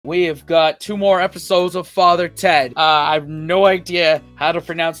We have got 2 more episodes of Father Ted. I have no idea how to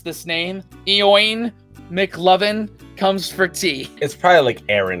pronounce this name. EOIN MCLOVE comes for tea. It's probably like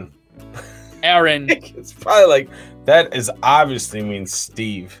Aaron. Aaron. It's probably like, that is obviously means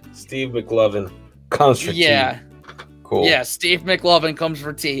Steve. Steve McLovin comes for tea. Cool. Yeah, Steve McLovin comes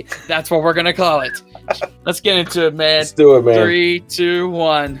for tea. That's what we're gonna call it. Let's get into it, man. Let's do it, man. 3, 2,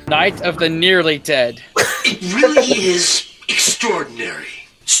 1. Night of the Nearly Dead. It really is extraordinary.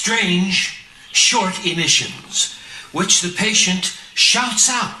 Strange, short emissions, which the patient shouts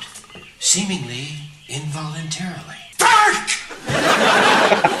out, seemingly involuntarily. Dark!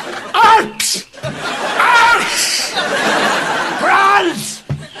 Arps! Arps! Bronze!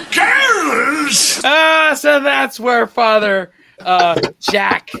 Girls! So that's where Father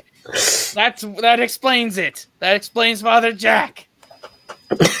Jack. That explains it. That explains Father Jack.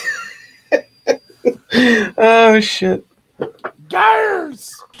 Oh shit. Girls!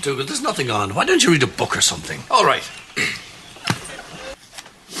 Dougal, there's nothing on. Why don't you read a book or something? All right.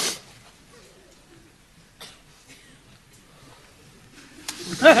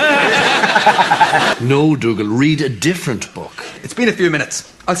 No, Dougal, read a different book. It's been a few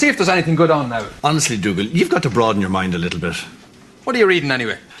minutes. I'll see if there's anything good on now. Honestly, Dougal, you've got to broaden your mind a little bit. What are you reading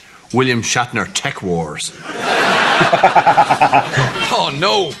anyway? William Shatner, Tech Wars. Oh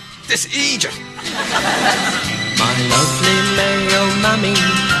no! This Egypt! My lovely Mayo mummy,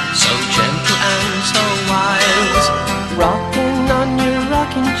 so gentle and so wise, rocking on your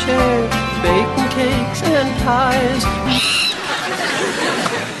rocking chair, baking cakes and pies.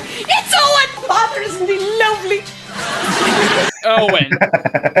 It's Owen! Father, isn't he lovely? Owen.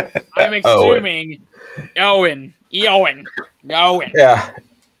 I'm assuming Owen. Eoin. Owen. Yeah.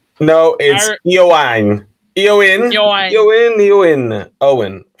 No, it's EOIN. EOIN.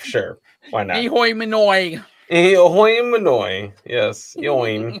 Owen. Sure. Why not? Eoin Manoy. EOIN Manoy. Yes.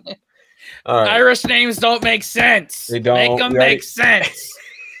 EOIN. Right. Irish names don't make sense. They don't. Make them make sense.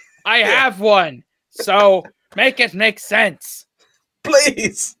 I have one. So make it make sense.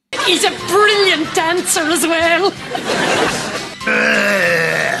 Please. He's a brilliant dancer as well.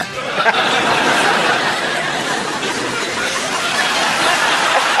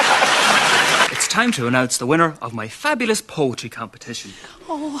 It's time to announce the winner of my fabulous poetry competition.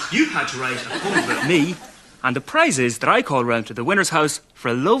 Oh. You had to write a poem about me, and the prize is that I call round to the winner's house for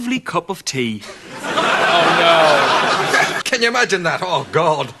a lovely cup of tea. Oh no. Can you imagine that? Oh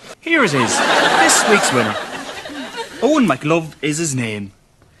God. Here it is, this week's winner. Owen McLove is his name.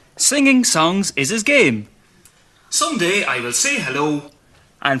 Singing songs is his game. Someday I will say hello,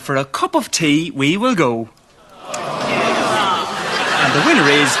 and for a cup of tea we will go. And the winner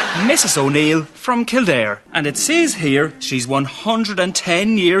is Mrs. O'Neill from Kildare. And it says here she's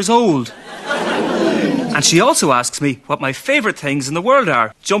 110 years old. And she also asks me what my favourite things in the world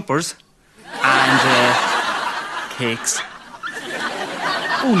are. Jumpers and cakes.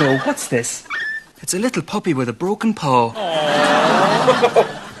 Oh no, what's this? It's a little puppy with a broken paw.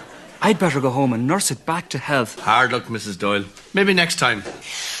 I'd better go home and nurse it back to health. Hard luck, Mrs. Doyle. Maybe next time.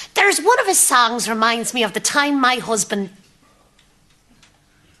 There's one of his songs reminds me of the time my husband...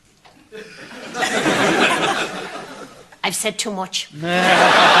 I've said too much.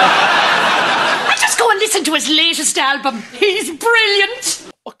 I'll just go and listen to his latest album. He's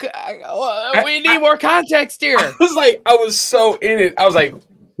brilliant. Okay, we need more context here. I was so in it. I was like,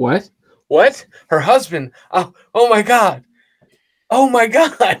 what? What? Her husband? Oh my God. Oh my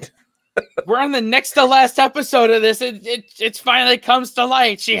God. We're on the next to last episode of this. It finally comes to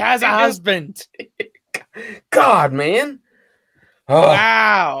light. She has a husband. God, man. Oh.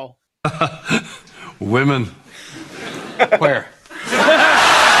 Wow. Women. Where?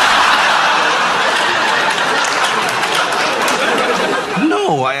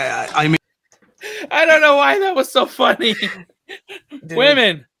 No, I mean... I don't know why that was so funny. Dude.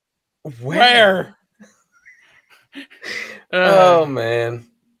 Women. Where? Oh, man.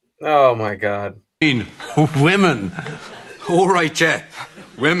 Oh, my God. Women. All right, yeah.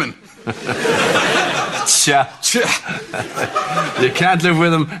 Women. Cha. You can't live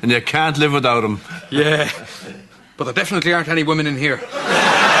with them and you can't live without them. Yeah. But there definitely aren't any women in here.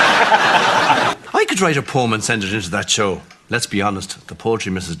 I could write a poem and send it into that show. Let's be honest, the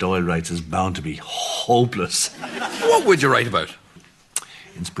poetry Mrs. Doyle writes is bound to be hopeless. What would you write about?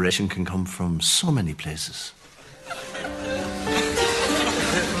 Inspiration can come from so many places.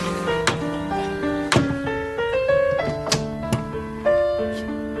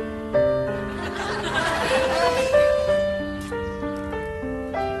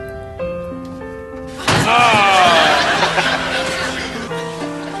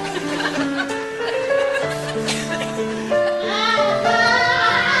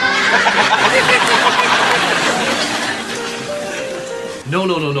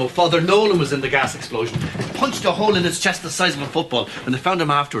 No. Father Nolan was in the gas explosion. It punched a hole in his chest the size of a football. When they found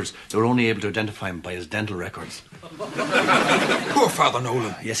him afterwards, they were only able to identify him by his dental records. Poor Father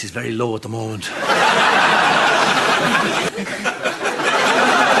Nolan. Yes, he's very low at the moment.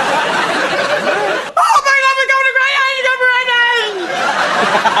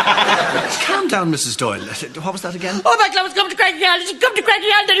 Calm down, Mrs. Doyle. What was that again? Oh, my was come to Craggy Island. She come to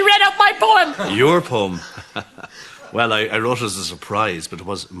Craggy Island and he read out my poem. Your poem? Well, I wrote it as a surprise, but it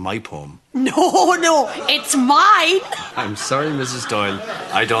was my poem. No, it's mine. I'm sorry, Mrs. Doyle.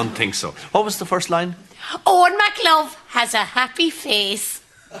 I don't think so. What was the first line? EOIN MCLOVE has a happy face.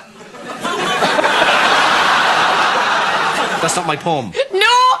 That's not my poem.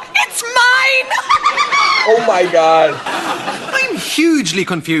 No, it's mine. Oh my God. I'm hugely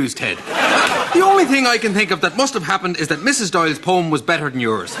confused, Ted. The only thing I can think of that must have happened is that Mrs. Doyle's poem was better than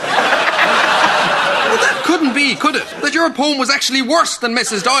yours. Well, that couldn't be, could it? That your poem was actually worse than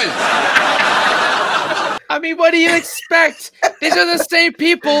Mrs. Doyle's. I mean, what do you expect? These are the same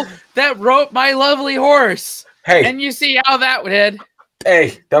people that wrote My Lovely Horse. Hey. And you see how that would head.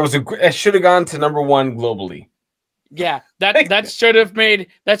 Hey, that should have gone to #1 globally. Yeah, that should have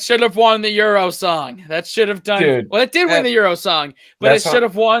won the Euro song. That should have done. Dude, well, it did win the Euro song, but it should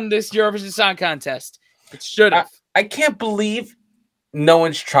have won this Eurovision Song Contest. It should have. I can't believe no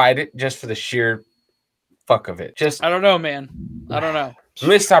one's tried it just for the sheer fuck of it. Just I don't know, man. I don't know.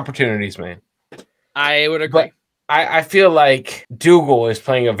 Missed opportunities, man. I would agree. But I feel like Dougal is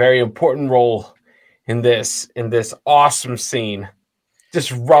playing a very important role in this awesome scene.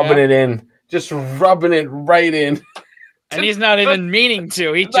 Just rubbing it in. Just rubbing it right in. And he's not even meaning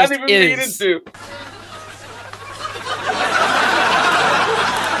to. He just not even is. meaning to.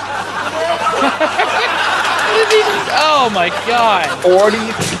 Oh my God.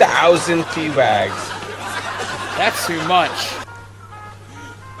 40,000 teabags. That's too much.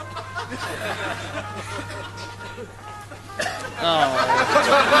 Oh.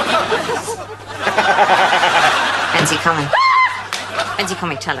 When's he coming? When's he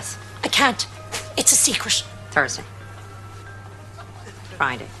coming? Tell us. I can't. It's a secret. Thursday.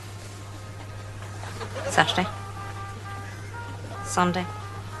 Friday. Saturday. Sunday.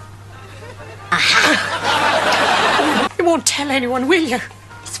 You won't tell anyone, will you? I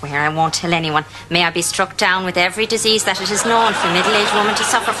swear I won't tell anyone. May I be struck down with every disease that it is known for a middle-aged woman to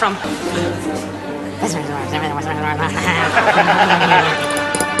suffer from.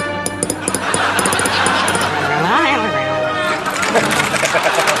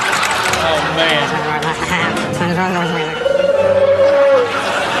 Oh, man.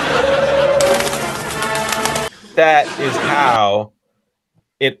 That is how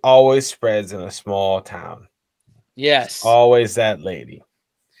it always spreads in a small town. Yes. Always that lady.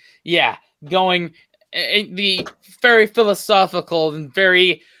 Yeah. Going the very philosophical and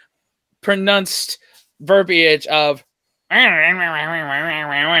very pronounced verbiage of I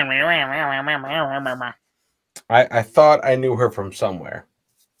thought I knew her from somewhere.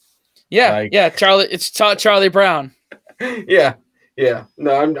 Yeah, Charlie. It's Charlie Brown. Yeah.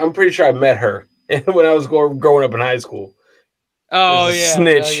 No, I'm pretty sure I met her when I was growing up in high school. Oh yeah,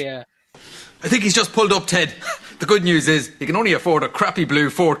 snitch. Oh, yeah. I think he's just pulled up, Ted. The good news is he can only afford a crappy blue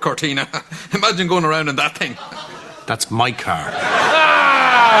Ford Cortina. Imagine going around in that thing. That's my car.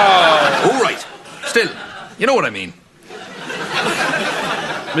 Oh! All right. Still, you know what I mean.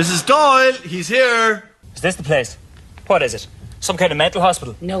 Mrs. Doyle, he's here. Is this the place? What is it? Some kind of mental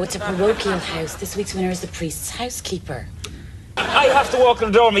hospital? No, it's a parochial house. This week's winner is the priest's housekeeper. I have to walk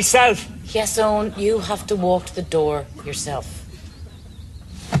in the door myself. Yes, Owen, you have to walk to the door yourself.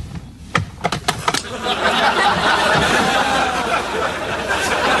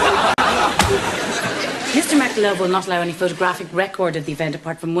 Mr. McLove will not allow any photographic record of the event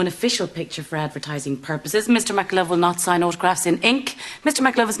apart from one official picture for advertising purposes. Mr. McLove will not sign autographs in ink. Mr.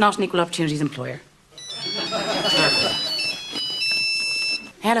 McLove is not an equal opportunities employer.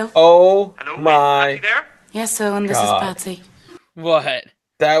 Hello. Oh, hello, my. there? Yes, Owen, this is Patsy. What?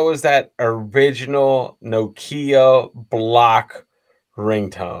 That was that original Nokia block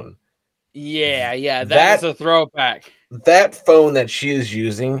ringtone. Yeah, that's a throwback. That phone that she is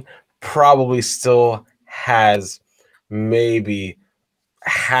using probably still has maybe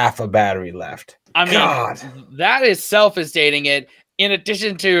half a battery left. I mean, that itself is dating it. In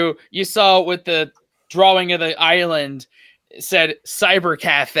addition to, you saw with the drawing of the island, it said Cyber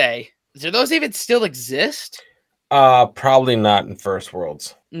Cafe. Do those even still exist? Probably not in first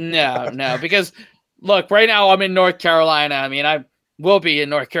worlds. No, because look, right now I'm in North Carolina. I mean, I will be in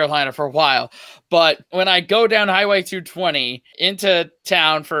North Carolina for a while, but when I go down Highway 220 into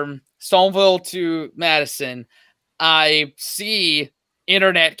town from Stoneville to Madison, I see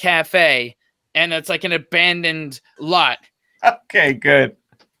internet cafe, and it's like an abandoned lot. Okay, good.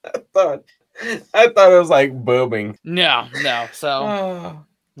 I thought it was like booming. No. So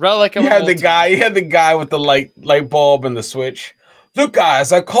relic of You had the guy with the light bulb and the switch. Look,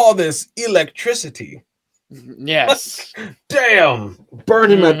 guys, I call this electricity. Yes. Damn.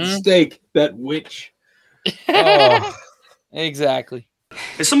 Burn him at the stake, that witch. Oh. Exactly.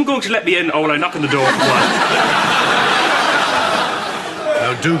 Is someone going to let me in, or will I knock on the door?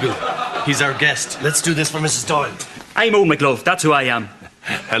 Now, Dougal, he's our guest. Let's do this for Mrs. Doyle. I'm EOIN MCLOVE, that's who I am.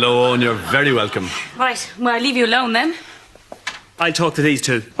 Hello, Owen, you're very welcome. Right, well, I'll leave you alone then. I'll talk to these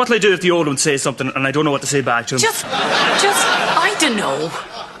two. What'll I do if the old one says something and I don't know what to say back to him? I don't know.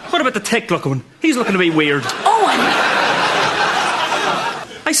 What about the thick looking one? He's looking at me weird. Owen!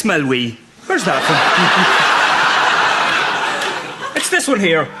 I smell wee. Where's that from? It's this one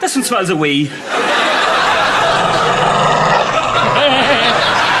here. This one smells a wee.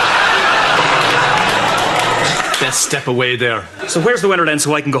 Best step away there. So where's the winner then,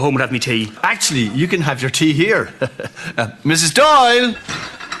 so I can go home and have me tea? Actually, you can have your tea here. Mrs. Doyle!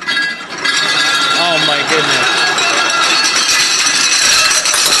 Oh, my goodness.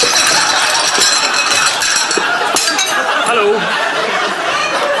 Hello.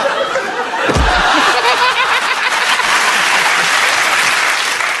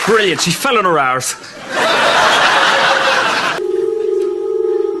 Brilliant, she fell on her arse.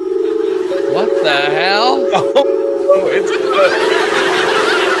 What the hell? Oh, it's good.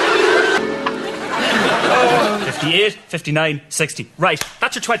 58, 59, 60. Right,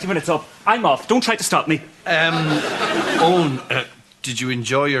 that's your 20 minutes up. I'm off. Don't try to stop me. Owen, did you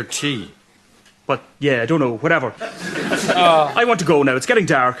enjoy your tea? But, yeah, I don't know. Whatever. I want to go now. It's getting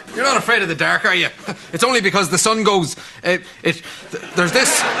dark. You're not afraid of the dark, are you? It's only because the sun goes... there's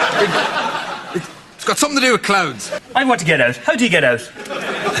this... It's got something to do with clouds. I want to get out. How do you get out?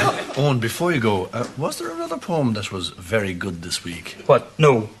 Owen, before you go, was there another poem that was very good this week? What?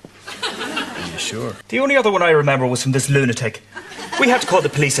 No. Are you sure? The only other one I remember was from this lunatic. We had to call the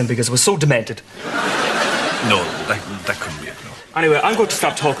police in because it was so demented. No, that couldn't be it, no. Anyway, I'm going to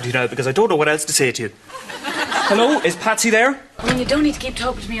stop talking to you now because I don't know what else to say to you. Hello, is Patsy there? I mean, you don't need to keep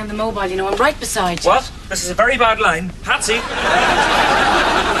talking to me on the mobile, you know, I'm right beside you. What? This is a very bad line. Patsy?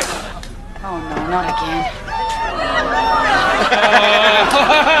 Oh, no, not again.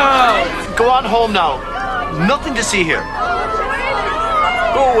 Go on home now. Nothing to see here.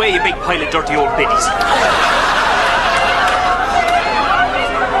 Go away, you big pile of dirty old biddies.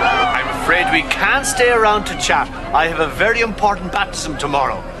 I'm afraid we can't stay around to chat. I have a very important baptism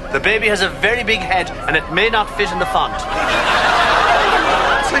tomorrow. The baby has a very big head and it may not fit in the font.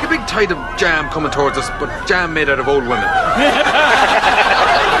 It's like a big tide of jam coming towards us, but jam made out of old women.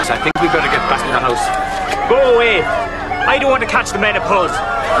 I think we better get back in the house. Go away. I don't want to catch the menopause.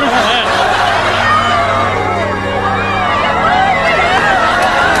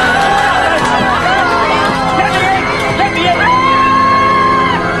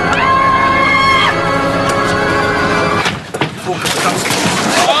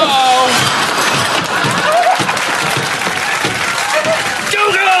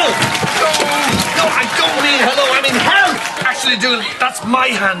 Actually, Dougal, that's my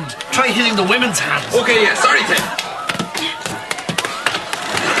hand. Try hitting the women's hands. Okay, yeah, sorry, Ted.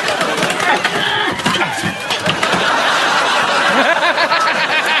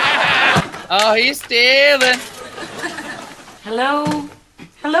 Oh, he's stealing. Hello?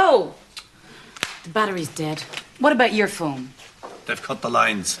 Hello? The battery's dead. What about your phone? They've cut the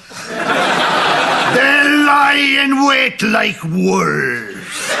lines. They lie in wait like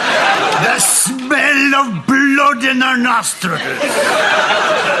wolves. The smell of blood in their nostrils.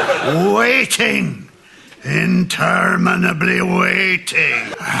 Waiting. Interminably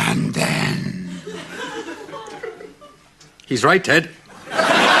waiting. And then... He's right, Ted.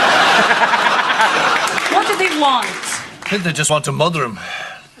 What do they want? I think they just want to mother him.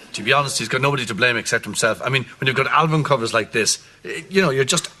 To be honest, he's got nobody to blame except himself. I mean, when you've got album covers like this, you know, you're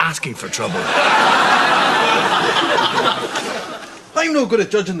just asking for trouble. I'm no good at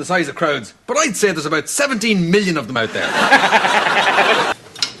judging the size of crowds, but I'd say there's about 17 million of them out there.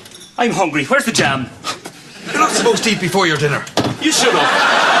 I'm hungry. Where's the jam? You're not supposed to eat before your dinner. You shut up.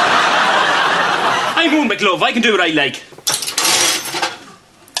 I'm EOIN MCLOVE. I can do what I like.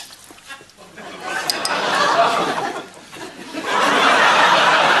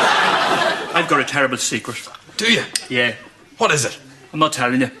 I've got a terrible secret. Do you? Yeah. What is it? I'm not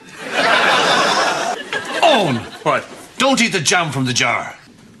telling you. Owen! What? Don't eat the jam from the jar.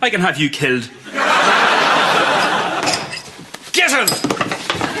 I can have you killed. Get him!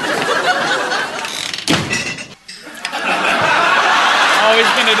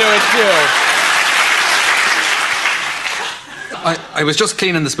 into it too. I was just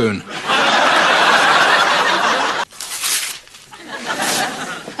cleaning the spoon.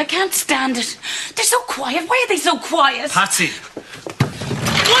 I can't stand it. They're so quiet. Why are they so quiet? Patsy.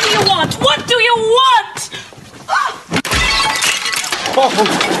 What do you want? What do you want?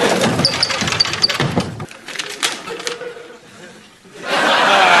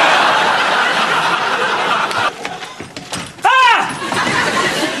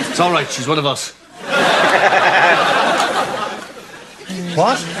 It's all right. She's one of us.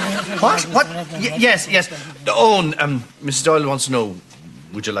 What? What? What? Yes, yes. Owen, Mrs. Doyle wants to know,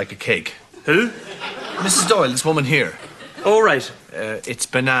 would you like a cake? Who? Mrs. Doyle, this woman here. All right. It's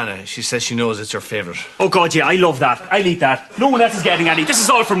banana. She says she knows it's your favourite. Oh, God, yeah, I love that. I'll eat that. No one else is getting any. This is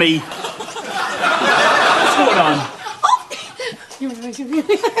all for me. What's going on?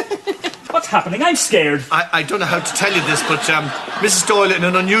 What's happening? I'm scared. I don't know how to tell you this, but Mrs. Doyle, in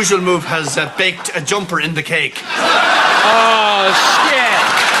an unusual move, has baked a jumper in the cake. Oh, shit.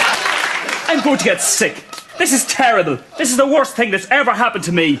 I'm going to get sick. This is terrible. This is the worst thing that's ever happened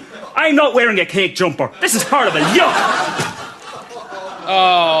to me. I'm not wearing a cake jumper. This is horrible. Yuck!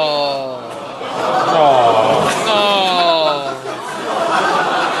 Oh.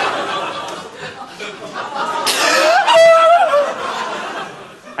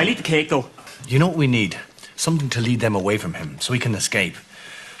 I'll eat the cake, though. You know what we need? Something to lead them away from him so he can escape.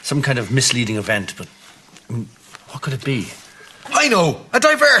 Some kind of misleading event, but what could it be? I know! A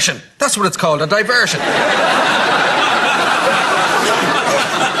diversion! That's what it's called, a diversion.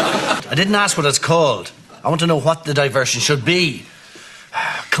 I didn't ask what it's called. I want to know what the diversion should be.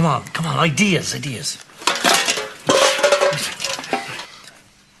 Come on, ideas.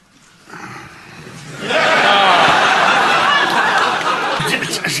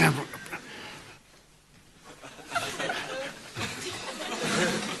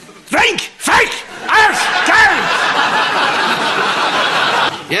 Frank! Out! Down!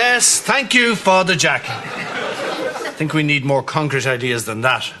 Yes, thank you, Father Jack. I think we need more concrete ideas than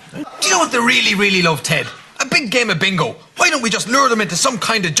that. Do you know what they really, really love, Ted? A big game of bingo. Why don't we just lure them into some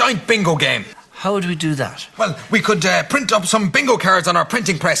kind of giant bingo game? How would we do that? Well, we could print up some bingo cards on our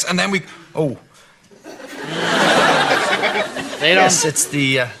printing press and then we... Oh. Yes, it's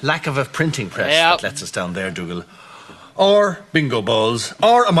the lack of a printing press that lets us down there, Dougal. Or bingo balls,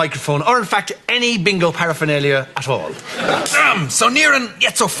 or a microphone, or in fact, any bingo paraphernalia at all. Damn, so near and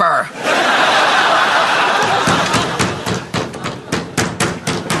yet so far.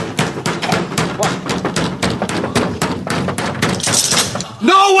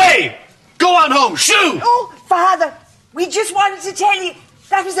 No way! Go on home, shoo! Oh, Father, we just wanted to tell you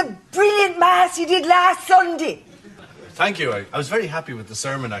that was a brilliant mass you did last Sunday. Thank you. I was very happy with the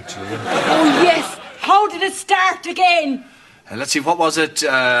sermon, actually. Oh, yes. How did it start again? Let's see, what was it?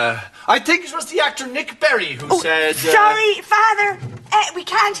 I think it was the actor Nick Berry who said... Sorry, Father. We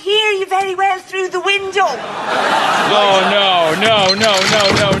can't hear you very well through the window. Oh,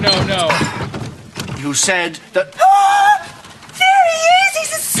 no. Who said that... Oh, there he is.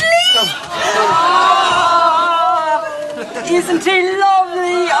 He's asleep. Isn't he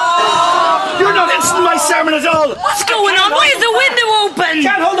lovely? Oh. You're not listening to my sermon at all. What's going on? Why is the window open?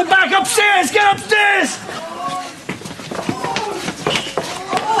 Can't hold it back. Upstairs. Get upstairs.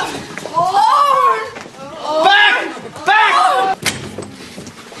 Back!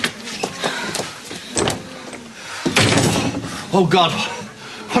 Oh, God.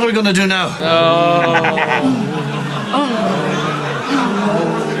 What are we going to do now?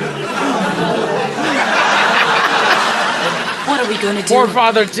 What are we going to do? Poor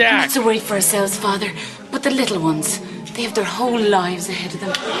Father Jack. Not to worry for ourselves, Father, but the little ones. They have their whole lives ahead of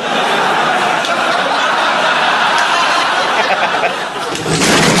them.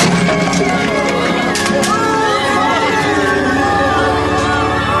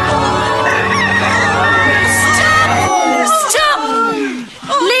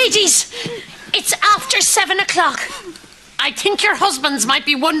 Ladies, it's after 7 o'clock. I think your husbands might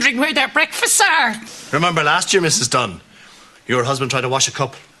be wondering where their breakfasts are. Remember last year, Mrs. Dunn? Your husband tried to wash a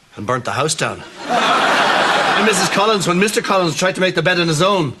cup and burnt the house down. And Mrs. Collins, when Mr. Collins tried to make the bed on his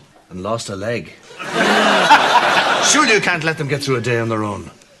own and lost a leg. Surely you can't let them get through a day on their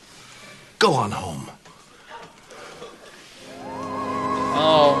own. Go on home.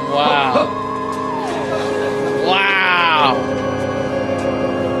 Oh, wow. Wow.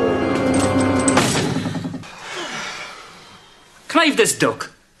 Can I have this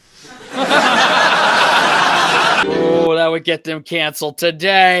duck? Oh, that would get them canceled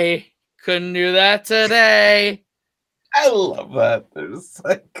today. Couldn't do that today. I love that. There's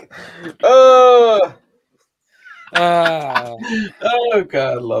like, Oh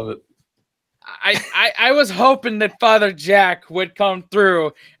God, love it. I was hoping that Father Jack would come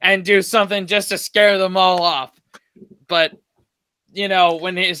through and do something just to scare them all off, but you know,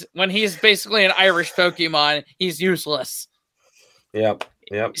 when he's basically an Irish Pokemon, he's useless. Yep.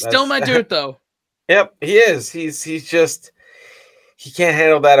 Still my dude though. Yep, he is. He's just he can't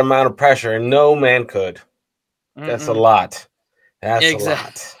handle that amount of pressure, and no man could. That's a lot. That's a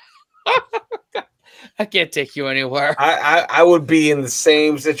lot. I can't take you anywhere. I would be in the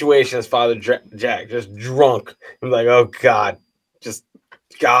same situation as Father Jack, just drunk. I'm like, oh God, just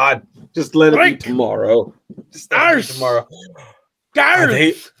let it be tomorrow. Just let it be tomorrow.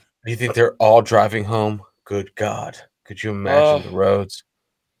 Do you think they're all driving home? Good God, could you imagine the roads?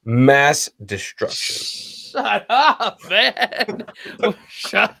 Mass destruction. Shut up, man.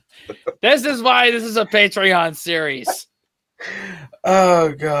 This is why this is a Patreon series.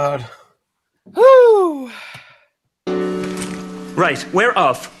 Oh God. Whew. Right, we're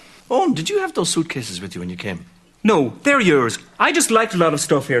off. Oh, did you have those suitcases with you when you came? No, they're yours. I just liked a lot of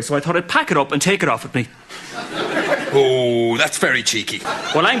stuff here, so I thought I'd pack it up and take it off with me. Oh, that's very cheeky.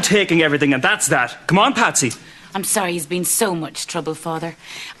 Well, I'm taking everything, and that's that. Come on, Patsy. I'm sorry he's been so much trouble, Father.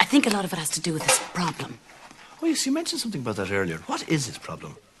 I think a lot of it has to do with his problem. Oh, yes, you mentioned something about that earlier. What is his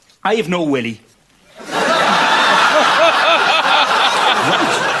problem? I have no willy.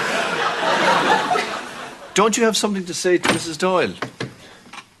 Don't you have something to say to Mrs. Doyle?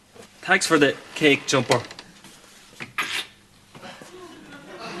 Thanks for the cake, Jumper.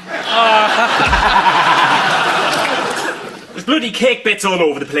 There's bloody cake bits all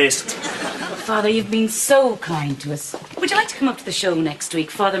over the place. Father, you've been so kind to us. Would you like to come up to the show next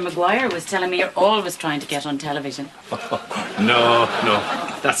week? Father Maguire was telling me you're always trying to get on television. No,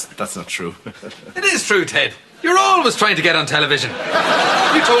 that's not true. It is true, Ted. You're always trying to get on television.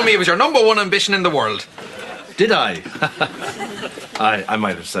 You told me it was your #1 ambition in the world. Did I? I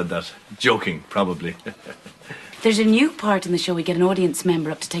might have said that. Joking, probably. There's a new part in the show. We get an audience member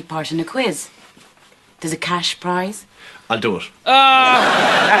up to take part in a quiz. There's a cash prize. I'll do it.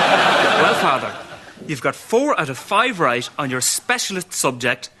 Well, Father, you've got 4 out of 5 right on your specialist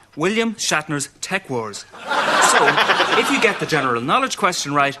subject, William Shatner's Tech Wars. So, if you get the general knowledge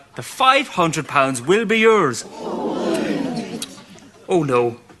question right, the £500 will be yours. Oh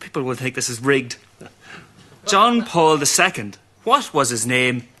no, people will think this is rigged. John Paul II, what was his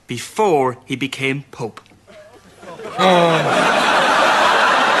name before he became Pope?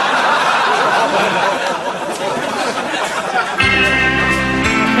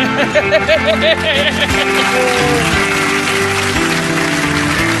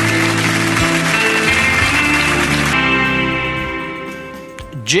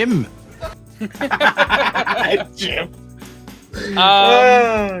 Jim. Jim.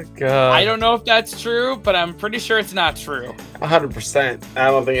 Oh God. I don't know if that's true, but I'm pretty sure it's not true. 100%. I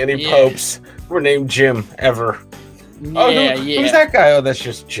don't think any popes were named Jim ever. Who's that guy? Oh, that's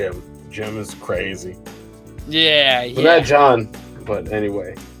just Jim. Jim is crazy. Yeah. Well, not John, but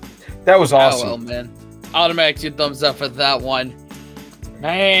anyway. That was awesome. Oh, well, man. Automatic 2 thumbs up for that one.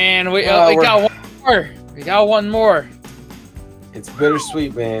 Man, we got one more. We got one more. It's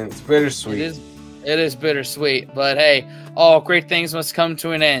bittersweet, man. It's bittersweet. It is bittersweet. But hey, all great things must come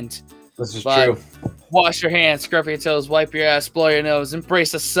to an end. This is true. Wash your hands, scrub your toes, wipe your ass, blow your nose,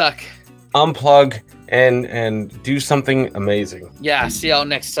 embrace the suck. Unplug and do something amazing. Yeah, see y'all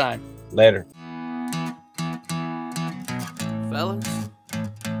next time. Later. Fellas,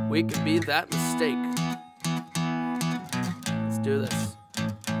 we could be that mistake. Let's do this.